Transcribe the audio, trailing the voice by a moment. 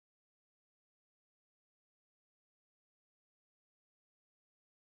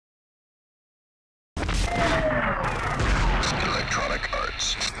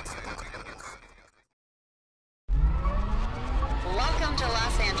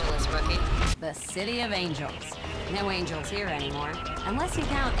the City of Angels. No angels here anymore, unless you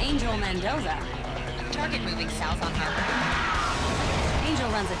count Angel Mendoza. Target moving south on Harper. Angel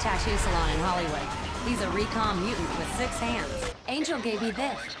runs a tattoo salon in Hollywood. He's a recon mutant with 6 hands. Angel gave me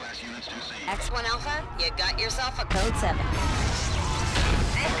this. X1 Alpha, you got yourself a code 7.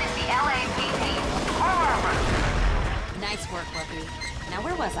 This is the LAPD. Nice work, Whoopi. Now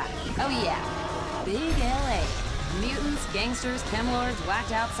where was I? Oh yeah, Big LA. Mutants, gangsters, chem lords,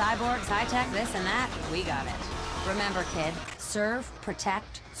 whacked out cyborgs, high-tech, this and that. We got it. Remember, kid, serve,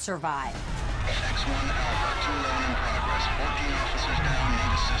 protect, survive. X1 Alpha, 2 alone in progress. 14 officers down,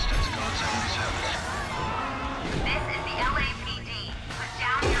 need assistance. Code 77. This is the LAPD. Put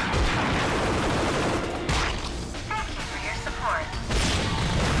down your... Thank you for your support.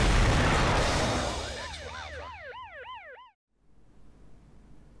 X1 Alpha.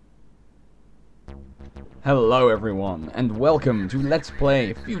 Hello everyone, and welcome to Let's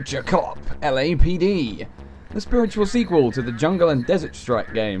Play Future Cop LAPD, the spiritual sequel to the Jungle and Desert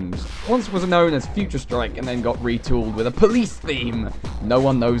Strike games. Once was known as Future Strike and then got retooled with a police theme. No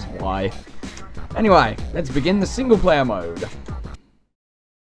one knows why. Anyway, let's begin the single player mode.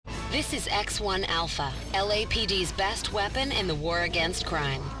 This is X1 Alpha, LAPD's best weapon in the war against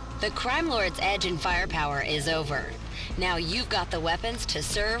crime. The crime lord's edge and firepower is over. Now you've got the weapons to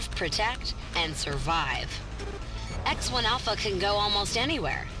serve, protect, and survive. X1 Alpha can go almost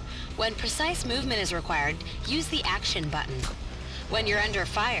anywhere. When precise movement is required, use the action button. When you're under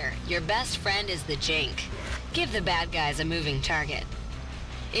fire, your best friend is the Jink. Give the bad guys a moving target.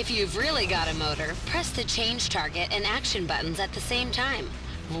 If you've really got a motor, press the change target and action buttons at the same time.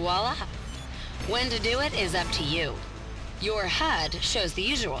 Voila! When to do it is up to you. Your HUD shows the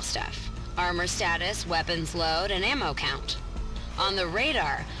usual stuff. Armor status, weapons load, and ammo count. On the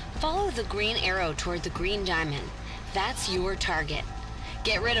radar, follow the green arrow toward the green diamond. That's your target.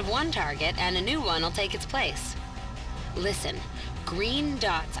 Get rid of one target and a new one will take its place. Listen, green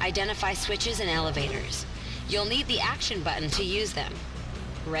dots identify switches and elevators. You'll need the action button to use them.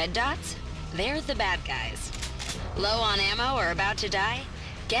 Red dots? They're the bad guys. Low on ammo or about to die?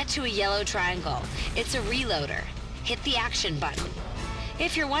 Get to a yellow triangle. It's a reloader. Hit the action button.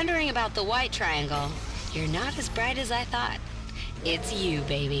 If you're wondering about the white triangle, you're not as bright as I thought. It's you,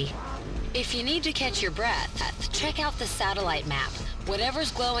 baby. If you need to catch your breath, check out the satellite map.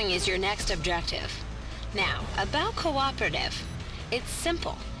 Whatever's glowing is your next objective. Now, about cooperative. It's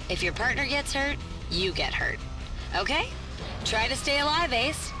simple. If your partner gets hurt, you get hurt. Okay? Try to stay alive,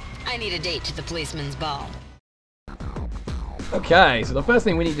 Ace. I need a date to the policeman's ball. Okay, so the first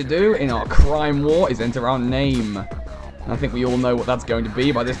thing we need to do in our crime war is enter our name. I think we all know what that's going to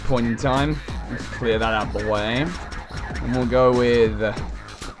be by this point in time. Let's clear that out of the way. And we'll go with...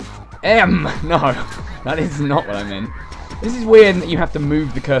 M! No, that is not what I meant. This is weird that you have to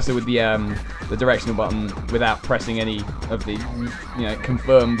move the cursor with the directional button without pressing any of the,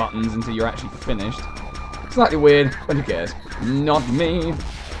 confirm buttons until you're actually finished. Slightly weird, but who cares? Not me.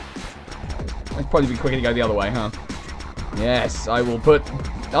 It'd probably be quicker to go the other way, huh? Yes, I will put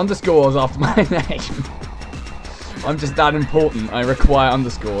underscores after my name. I'm just that important. I require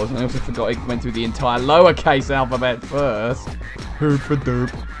underscores. I also forgot it went through the entire lowercase alphabet first.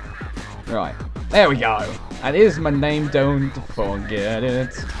 Herp-a-derp. Right, there we go. That is my name, don't forget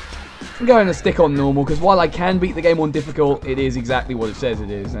it. I'm going to stick on normal, because while I can beat the game on difficult, it is exactly what it says it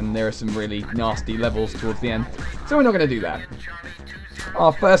is, and there are some really nasty levels towards the end. So we're not going to do that.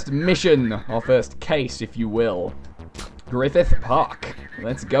 Our first mission, our first case, if you will. Griffith Park.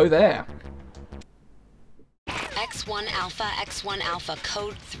 Let's go there. X1 Alpha,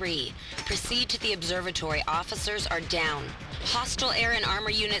 Code 3. Proceed to the observatory. Officers are down. Hostile air and armor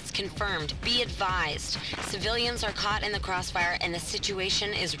units confirmed. Be advised. Civilians are caught in the crossfire and the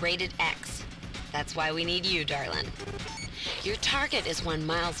situation is rated X. That's why we need you, darling. Your target is one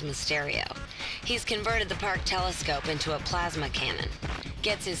Miles Mysterio. He's converted the park telescope into a plasma cannon.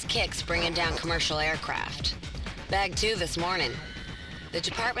 Gets his kicks bringing down commercial aircraft. Bag 2 this morning. The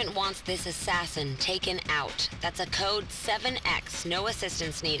department wants this assassin taken out. That's a code 7X. No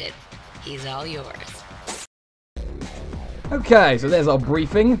assistance needed. He's all yours. Okay, so there's our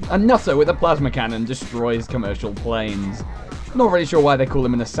briefing. A nutter with a plasma cannon destroys commercial planes. Not really sure why they call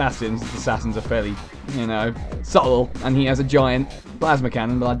him an assassin, since assassins are fairly, subtle, and he has a giant plasma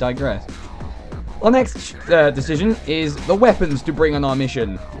cannon, but I digress. Our next decision is the weapons to bring on our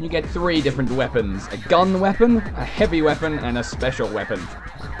mission. You get 3 different weapons. A gun weapon, a heavy weapon, and a special weapon.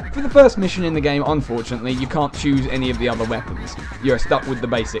 For the first mission in the game, unfortunately, you can't choose any of the other weapons. You're stuck with the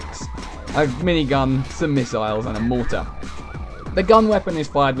basics. A minigun, some missiles, and a mortar. The gun weapon is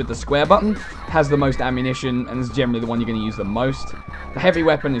fired with the square button, has the most ammunition and is generally the one you're going to use the most. The heavy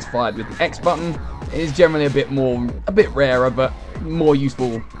weapon is fired with the X button. It is generally a bit rarer, but more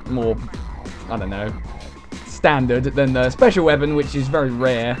useful, more, I don't know, standard than the special weapon, which is very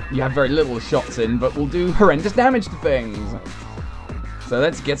rare. You have very little shots in, but will do horrendous damage to things. So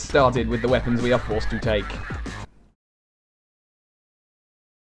let's get started with the weapons we are forced to take.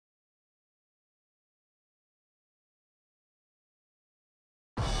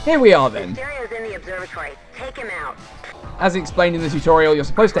 Here we are then. Mysterio's in the observatory. Take him out. As explained in the tutorial, you're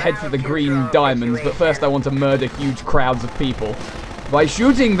supposed to head for the green diamonds, but first I want to murder huge crowds of people by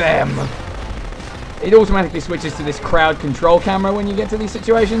shooting them. It automatically switches to this crowd control camera when you get to these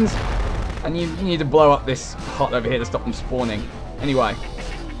situations, and you need to blow up this hut over here to stop them spawning. Anyway,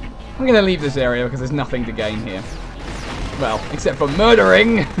 I'm going to leave this area because there's nothing to gain here. Well, except for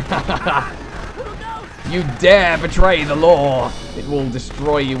murdering. You dare betray the law. It will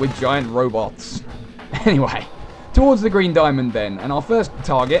destroy you with giant robots. Anyway, towards the green diamond then. And our first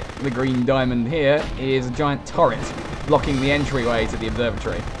target, the green diamond here, is a giant turret blocking the entryway to the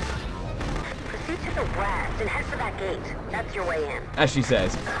observatory. Proceed to the west and head for that gate. That's your way in. As she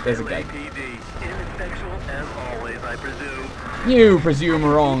says, there's a gate. LAPD, ineffectual as always, I presume. You presume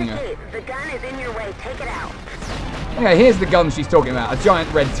wrong. The gun is in your way. Take it out. Okay, here's the gun she's talking about, a giant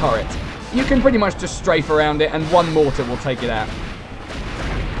red turret. You can pretty much just strafe around it and one mortar will take it out.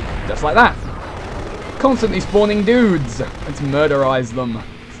 Just like that. Constantly spawning dudes. Let's murderize them.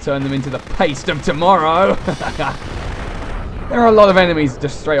 Let's turn them into the paste of tomorrow. There are a lot of enemies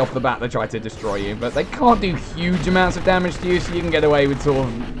just straight off the bat that try to destroy you, but they can't do huge amounts of damage to you, so you can get away with sort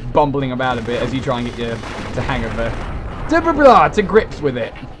of bumbling about a bit as you try and get your to hang of it. To grips with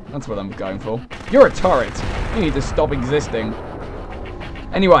it. That's what I'm going for. You're a turret. You need to stop existing.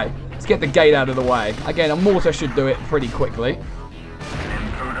 Anyway, let's get the gate out of the way. Again, a mortar should do it pretty quickly.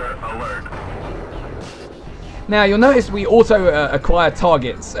 Intruder alert. Now, you'll notice we auto acquire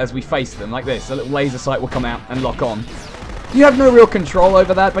targets as we face them, like this. A little laser sight will come out and lock on. You have no real control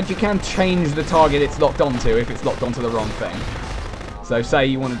over that, but you can change the target it's locked onto if it's locked onto the wrong thing. So say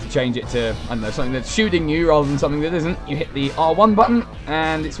you wanted to change it to, I don't know, something that's shooting you rather than something that isn't. You hit the R1 button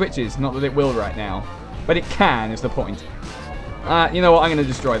and it switches. Not that it will right now, but it can is the point. You know what, I'm going to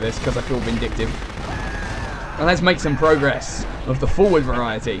destroy this because I feel vindictive. And let's make some progress of the forward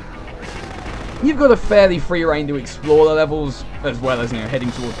variety. You've got a fairly free reign to explore the levels, as well as, you know,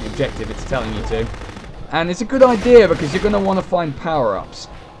 heading towards the objective it's telling you to. And it's a good idea because you're going to want to find power-ups.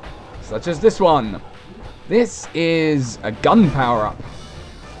 Such as this one. This is a gun power-up.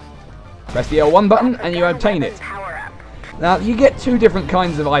 Press the L1 button and you obtain it. Now, you get two different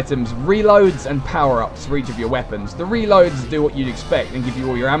kinds of items, reloads and power-ups for each of your weapons. The reloads do what you'd expect and give you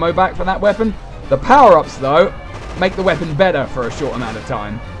all your ammo back for that weapon. The power-ups, though, make the weapon better for a short amount of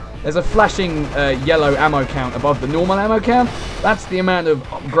time. There's a flashing yellow ammo count above the normal ammo count. That's the amount of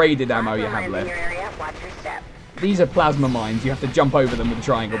upgraded ammo you have left. These are plasma mines. You have to jump over them with the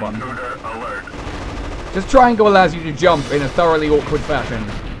triangle button. Intruder alert. Just triangle allows you to jump in a thoroughly awkward fashion.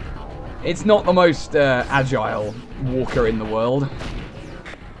 It's not the most agile walker in the world.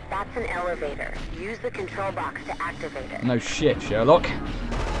 That's an elevator. Use the control box to activate it. No shit, Sherlock.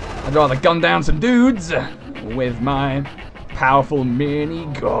 I'd rather gun down some dudes with my powerful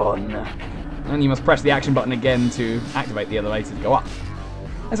mini-gun. And you must press the action button again to activate the elevator to go up.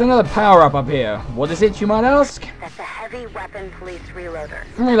 There's another power-up up here. What is it, you might ask? That's a heavy weapon police reloader.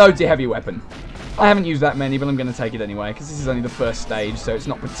 Reloads your heavy weapon. I haven't used that many, but I'm going to take it anyway, because this is only the first stage, so it's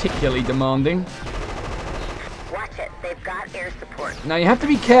not particularly demanding. Watch it. They've got air support. Now, you have to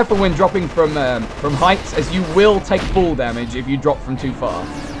be careful when dropping from heights, as you will take fall damage if you drop from too far.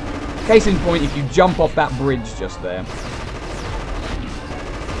 Case in point, if you jump off that bridge just there.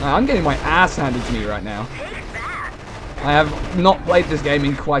 Now, I'm getting my ass handed to me right now. Take that. I have not played this game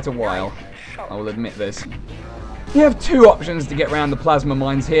in quite a while. I will admit this. You have two options to get around the plasma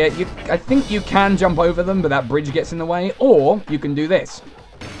mines here. I think you can jump over them, but that bridge gets in the way. Or you can do this.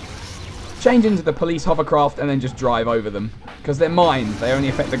 Change into the police hovercraft and then just drive over them. Because they're mines. They only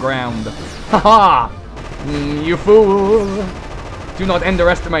affect the ground. Haha! You fool! Do not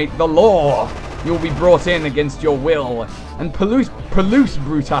underestimate the law. You'll be brought in against your will. And police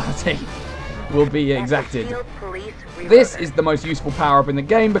brutality will be exacted. This is the most useful power-up in the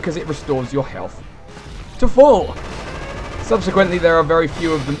game because it restores your health to full. Subsequently, there are very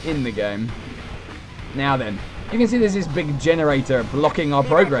few of them in the game. Now then, you can see there's this big generator blocking our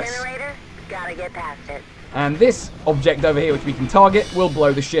progress. Gotta get past it. And this object over here, which we can target, will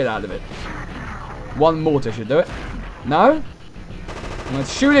blow the shit out of it. One mortar should do it. No?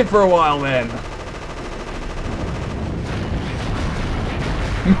 Let's shoot it for a while then.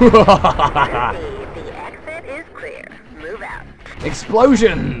 The exit is clear. Move out.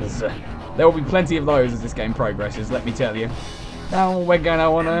 Explosions! There will be plenty of those as this game progresses, let me tell you. Now we're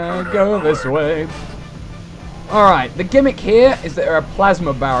gonna wanna go this way. Alright, the gimmick here is that there are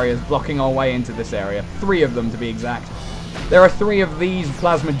plasma barriers blocking our way into this area. 3 of them to be exact. There are 3 of these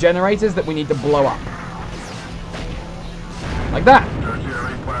plasma generators that we need to blow up. Like that.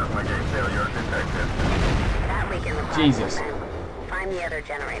 Jesus. Find the other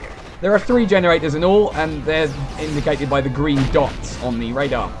generators. There are 3 generators in all, and they're indicated by the green dots on the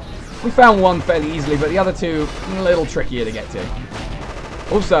radar. We found one fairly easily, but the other 2 a little trickier to get to.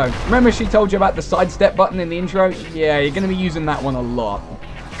 Also, remember she told you about the sidestep button in the intro? Yeah, you're going to be using that one a lot.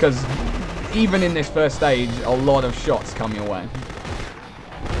 Because even in this first stage, a lot of shots come your way.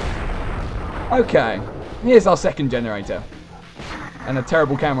 Okay, here's our second generator. And a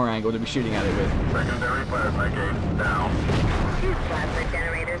terrible camera angle to be shooting at it with. Secondary plasma gate down. 2 plasma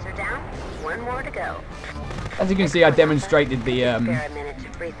generators are down. 1 more to go. As you can see, I demonstrated the Spare a minute to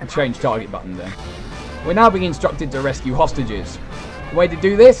free some change target button there. We're now being instructed to rescue hostages. The way to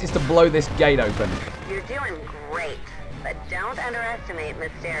do this is to blow this gate open. You're doing great, but don't underestimate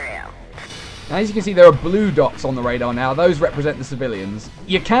Mysterio. Now, as you can see, there are blue dots on the radar now. Those represent the civilians.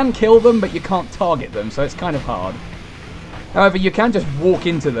 You can kill them, but you can't target them, so it's kind of hard. However, you can just walk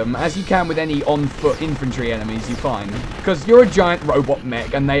into them, as you can with any on-foot infantry enemies you find. Because you're a giant robot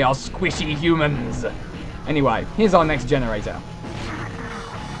mech, and they are squishy humans. Anyway, here's our next generator.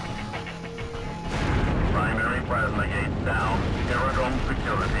 Primary plasma gate down. Aerodrome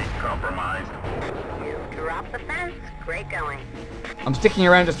security compromised. You drop the fence. Great going. I'm sticking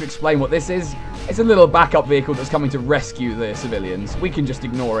around just to explain what this is. It's a little backup vehicle that's coming to rescue the civilians. We can just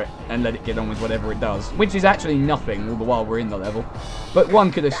ignore it and let it get on with whatever it does, which is actually nothing all the while we're in the level. But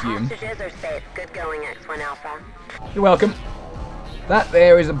one could assume. The hostages are safe. Good going, X1 Alpha. You're welcome. That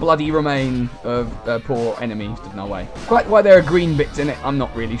there is a bloody remain of a poor enemy stood in our way. Quite why there are green bits in it, I'm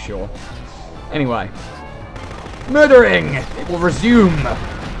not really sure. Anyway. Murdering! It will resume.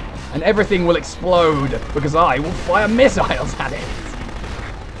 And everything will explode, because I will fire missiles at it.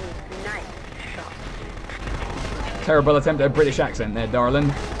 Nice shot. Terrible attempt at a British accent there,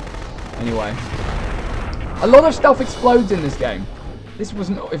 darling. Anyway. A lot of stuff explodes in this game.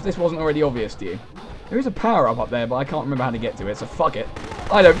 If this wasn't already obvious to you. There is a power-up up there, but I can't remember how to get to it, so fuck it.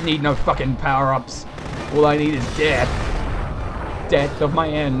 I don't need no fucking power-ups. All I need is death. Death of my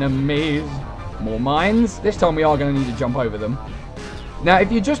enemies. More mines. This time we are going to need to jump over them. Now,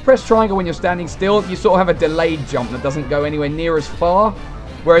 if you just press triangle when you're standing still, you sort of have a delayed jump that doesn't go anywhere near as far.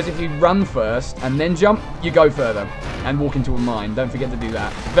 Whereas if you run first and then jump, you go further and walk into a mine. Don't forget to do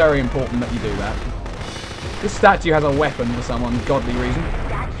that. Very important that you do that. This statue has a weapon for some ungodly reason.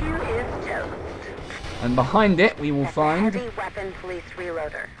 Statue is toast. And behind it, we will find Heavy weapon police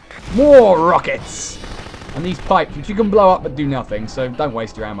reloader. more rockets. And these pipes, which you can blow up but do nothing, so don't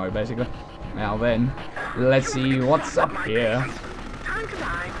waste your ammo, basically. Now then, let's see what's up here. Time to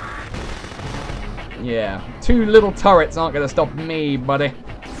die. Yeah, 2 little turrets aren't going to stop me, buddy.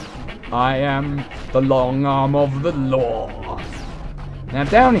 I am the long arm of the law. Now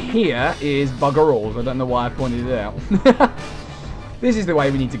down here is bugger all. I don't know why I pointed it out. This is the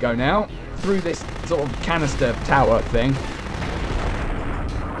way we need to go now. Through this sort of canister tower thing.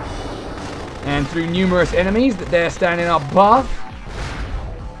 And through numerous enemies that dare stand in our path.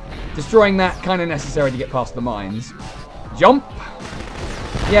 Destroying that kind of necessary to get past the mines. Jump.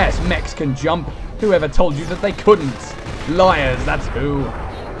 Yes, mechs can jump. Whoever told you that they couldn't? Liars, that's who.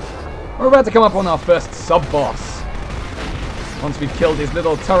 We're about to come up on our first sub-boss. Once we've killed his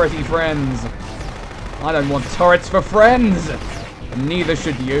little turrety friends. I don't want turrets for friends. And neither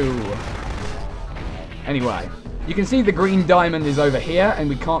should you. Anyway, you can see the green diamond is over here, and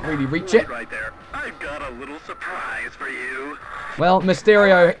we can't really reach it. Right there. I've got a little surprise for you. Well,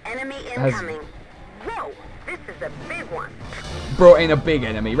 Mysterio Enemy has incoming. Whoa, this is a big one. brought in a big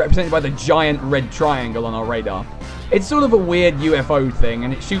enemy, represented by the giant red triangle on our radar. It's sort of a weird UFO thing,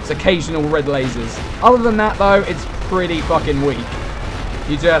 and it shoots occasional red lasers. Other than that, though, it's pretty fucking weak.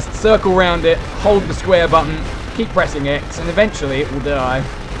 You just circle around it, hold the square button, keep pressing X, and eventually it will die.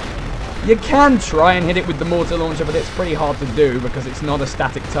 You can try and hit it with the mortar launcher, but it's pretty hard to do because it's not a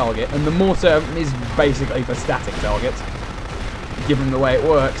static target, and the mortar is basically for static targets, given the way it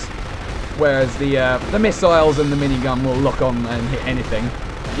works. Whereas the missiles and the minigun will lock on and hit anything,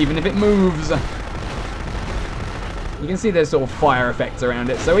 even if it moves. You can see there's sort of fire effects around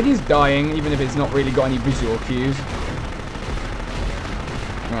it, so it is dying, even if it's not really got any visual cues.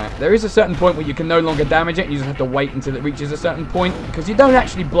 Right, there is a certain point where you can no longer damage it, you just have to wait until it reaches a certain point, because you don't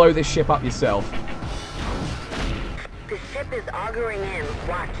actually blow this ship up yourself. The ship ship is auguring in.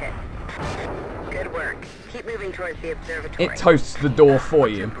 Watch it. Good work. Keep moving towards the observatory. It toasts the door for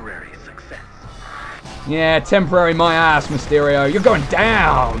you. Temporary success. Yeah, temporary my ass, Mysterio. You're going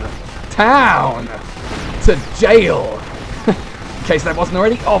down! Town! To jail! In case that wasn't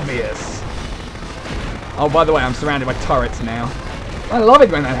already obvious. Oh, by the way, I'm surrounded by turrets now. I love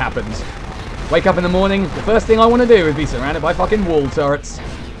it when that happens. Wake up in the morning, the first thing I want to do is be surrounded by fucking wall turrets.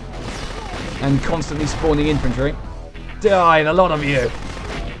 And constantly spawning infantry. Die, the lot of you!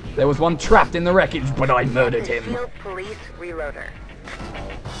 There was one trapped in the wreckage, but I murdered him. Field police reloader.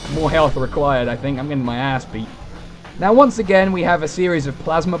 More health required, I think. I'm getting my ass beat. Now, once again, we have a series of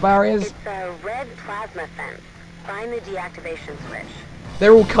plasma barriers. It's a red plasma fence. Find the deactivation switch.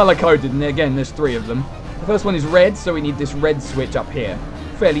 They're all color-coded, and again, there's 3 of them. The first one is red, so we need this red switch up here.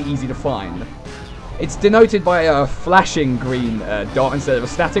 Fairly easy to find. It's denoted by a flashing green dot instead of a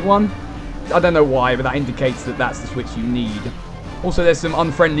static one. I don't know why, but that indicates that that's the switch you need. Also, there's some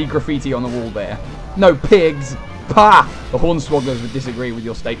unfriendly graffiti on the wall there. No pigs! Pah! The Hornswogglers would disagree with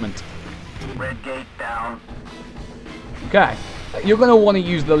your statement. Red gate down. Okay. You're going to want to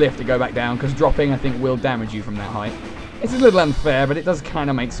use the lift to go back down, because dropping, I think, will damage you from that height. It's a little unfair, but it does kind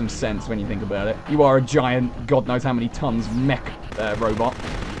of make some sense when you think about it. You are a giant, God knows how many tons, mech robot.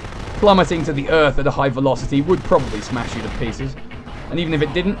 Plummeting to the earth at a high velocity would probably smash you to pieces. And even if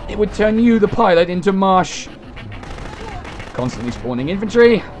it didn't, it would turn you, the pilot, into mush. Constantly spawning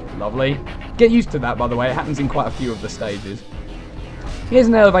infantry. Lovely. Get used to that, by the way. It happens in quite a few of the stages. Here's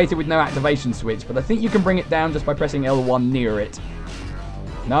an elevator with no activation switch, but I think you can bring it down just by pressing L1 near it.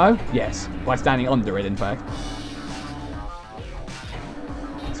 No? Yes. By standing under it, in fact.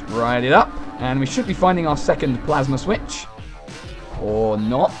 Let's ride it up. And we should be finding our second plasma switch. Or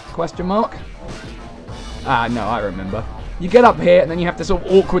not? Question mark. Ah, no, I remember. You get up here, and then you have to sort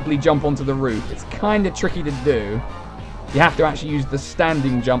of awkwardly jump onto the roof. It's kind of tricky to do. You have to actually use the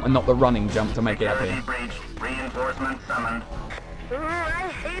standing jump and not the running jump to make it up here. Reinforcements summoned. Ooh, I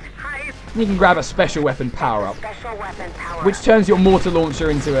hate heights. You can grab a special weapon power-up, Special weapon power. which turns your mortar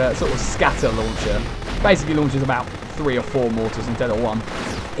launcher into a sort of scatter launcher. Basically launches about 3 or 4 mortars instead of 1.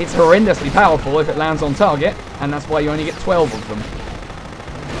 It's horrendously powerful if it lands on target, and that's why you only get 12 of them.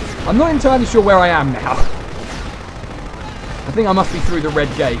 I'm not entirely sure where I am now. I think I must be through the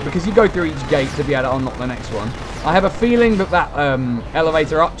red gate, because you go through each gate to be able to unlock the next one. I have a feeling that that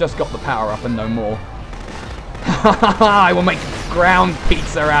elevator up just got the power up and no more. I will make ground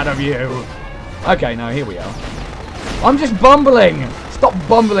pizza out of you. Okay, no, here we are. I'm just bumbling. Stop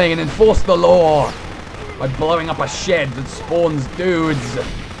bumbling and enforce the law by blowing up a shed that spawns dudes.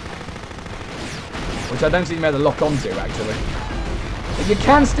 Which I don't seem to be able to lock onto, actually. But you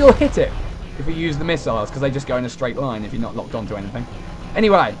can still hit it if you use the missiles, because they just go in a straight line if you're not locked onto anything.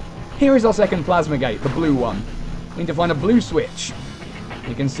 Anyway, here is our second plasma gate, the blue one. We need to find a blue switch.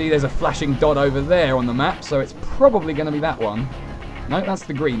 You can see there's a flashing dot over there on the map, so it's probably going to be that one. No, that's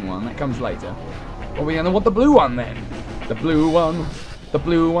the green one. That comes later. Well, we're going to want the blue one then. The blue one. The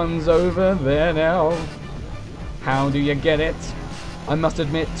blue one's over there now. How do you get it? I must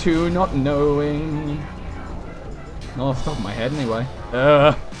admit to not knowing. Not off the top of my head, anyway.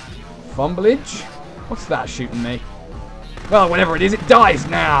 Fumblage? What's that shooting me? Well, whatever it is, it dies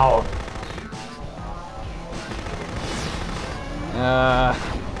now!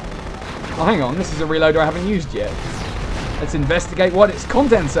 Oh, hang on, this is a reloader I haven't used yet. Let's investigate what its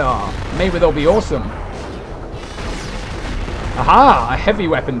contents are. Maybe they'll be awesome. Aha! A heavy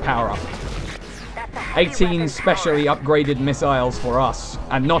weapon power-up. 18 specially upgraded missiles for us,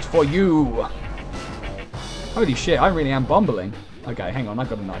 and not for you. Holy shit, I really am bumbling. Okay, hang on, I've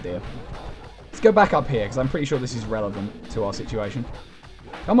got an idea. Let's go back up here, because I'm pretty sure this is relevant to our situation.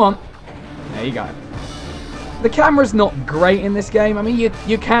 Come on. There you go. The camera's not great in this game. I mean,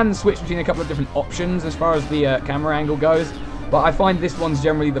 you can switch between a couple of different options as far as the camera angle goes, but I find this one's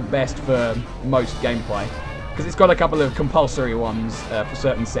generally the best for most gameplay, because it's got a couple of compulsory ones for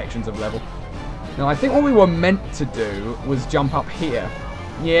certain sections of level. Now, I think what we were meant to do was jump up here.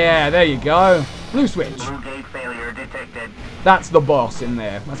 Yeah, there you go. Blue switch. Blue gate failure detected. That's the boss in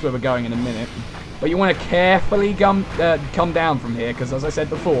there. That's where we're going in a minute. But you want to carefully come down from here, because as I said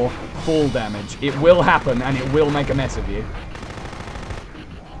before, fall damage. It will happen, and it will make a mess of you.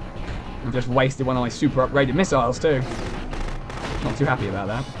 I've just wasted one of my super upgraded missiles, too. Not too happy about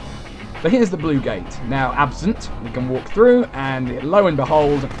that. But here's the blue gate. Now absent. We can walk through, and lo and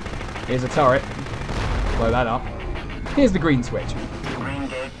behold, here's a turret. Blow that up. Here's the green switch. Green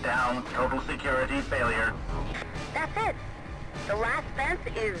gate down. Total security failure. That's it. The last fence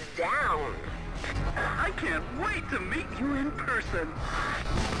is down. I can't wait to meet you in person.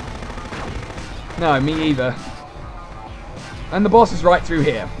 No, me either. And the boss is right through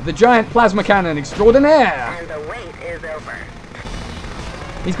here. The giant plasma cannon extraordinaire! And the wait is over.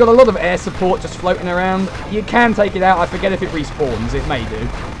 He's got a lot of air support just floating around. You can take it out. I forget if it respawns. It may do.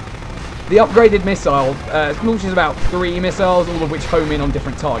 The upgraded missile launches about 3 missiles, all of which home in on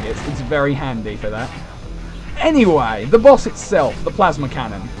different targets. It's very handy for that. Anyway, the boss itself, the plasma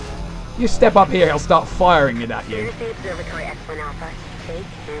cannon. You step up here, he'll start firing it at you. Here's the observatory X1 Alpha. Take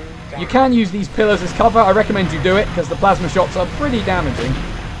him down. You can use these pillars as cover. I recommend you do it, because the plasma shots are pretty damaging.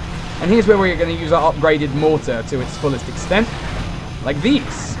 And here's where we're going to use our upgraded mortar to its fullest extent. Like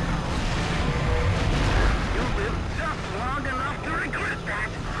these. You lived just long enough to regret that.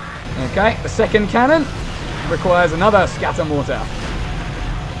 Okay, the second cannon requires another scatter mortar.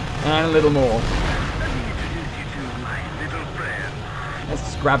 And a little more. Let me introduce you to my little friend. Let's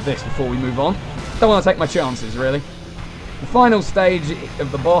just grab this before we move on. Don't want to take my chances, really. The final stage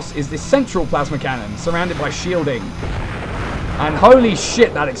of the boss is this central plasma cannon, surrounded by shielding. And holy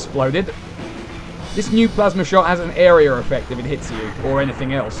shit, that exploded. This new plasma shot has an area effect if it hits you, or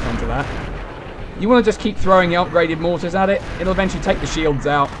anything else onto that. You want to just keep throwing the upgraded mortars at it. It'll eventually take the shields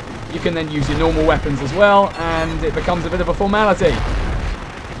out. You can then use your normal weapons as well, and it becomes a bit of a formality.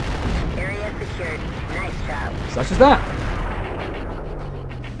 Area secured. Nice job. Such as that.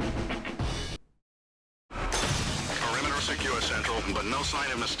 Perimeter secure, Central, but no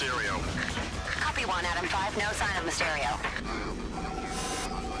sign of Mysterio. Copy 1, Adam 5. No sign of Mysterio.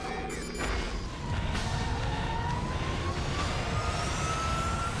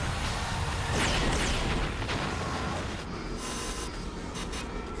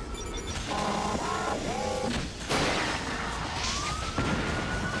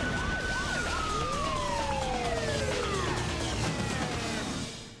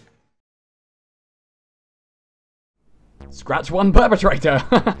 Scratch one perpetrator.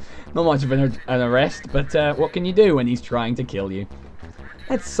 Not much of an arrest, but what can you do when he's trying to kill you?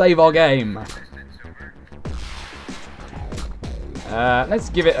 Let's save our game. Let's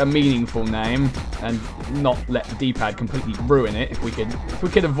give it a meaningful name and not let the D-pad completely ruin it. If we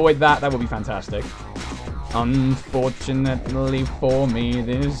could avoid that, that would be fantastic. Unfortunately for me,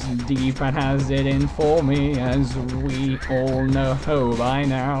 this D-pad has it in for me, as we all know by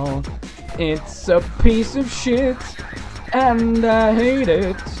now. It's a piece of shit, and I hate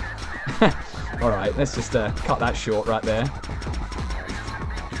it. Alright, let's just cut that short right there.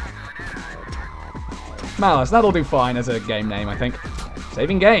 Malice, that'll do fine as a game name, I think.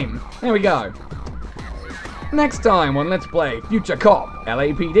 Saving game. There we go. Next time on Let's Play Future Cop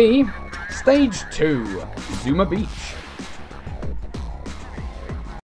LAPD, Stage 2, Zuma Beach.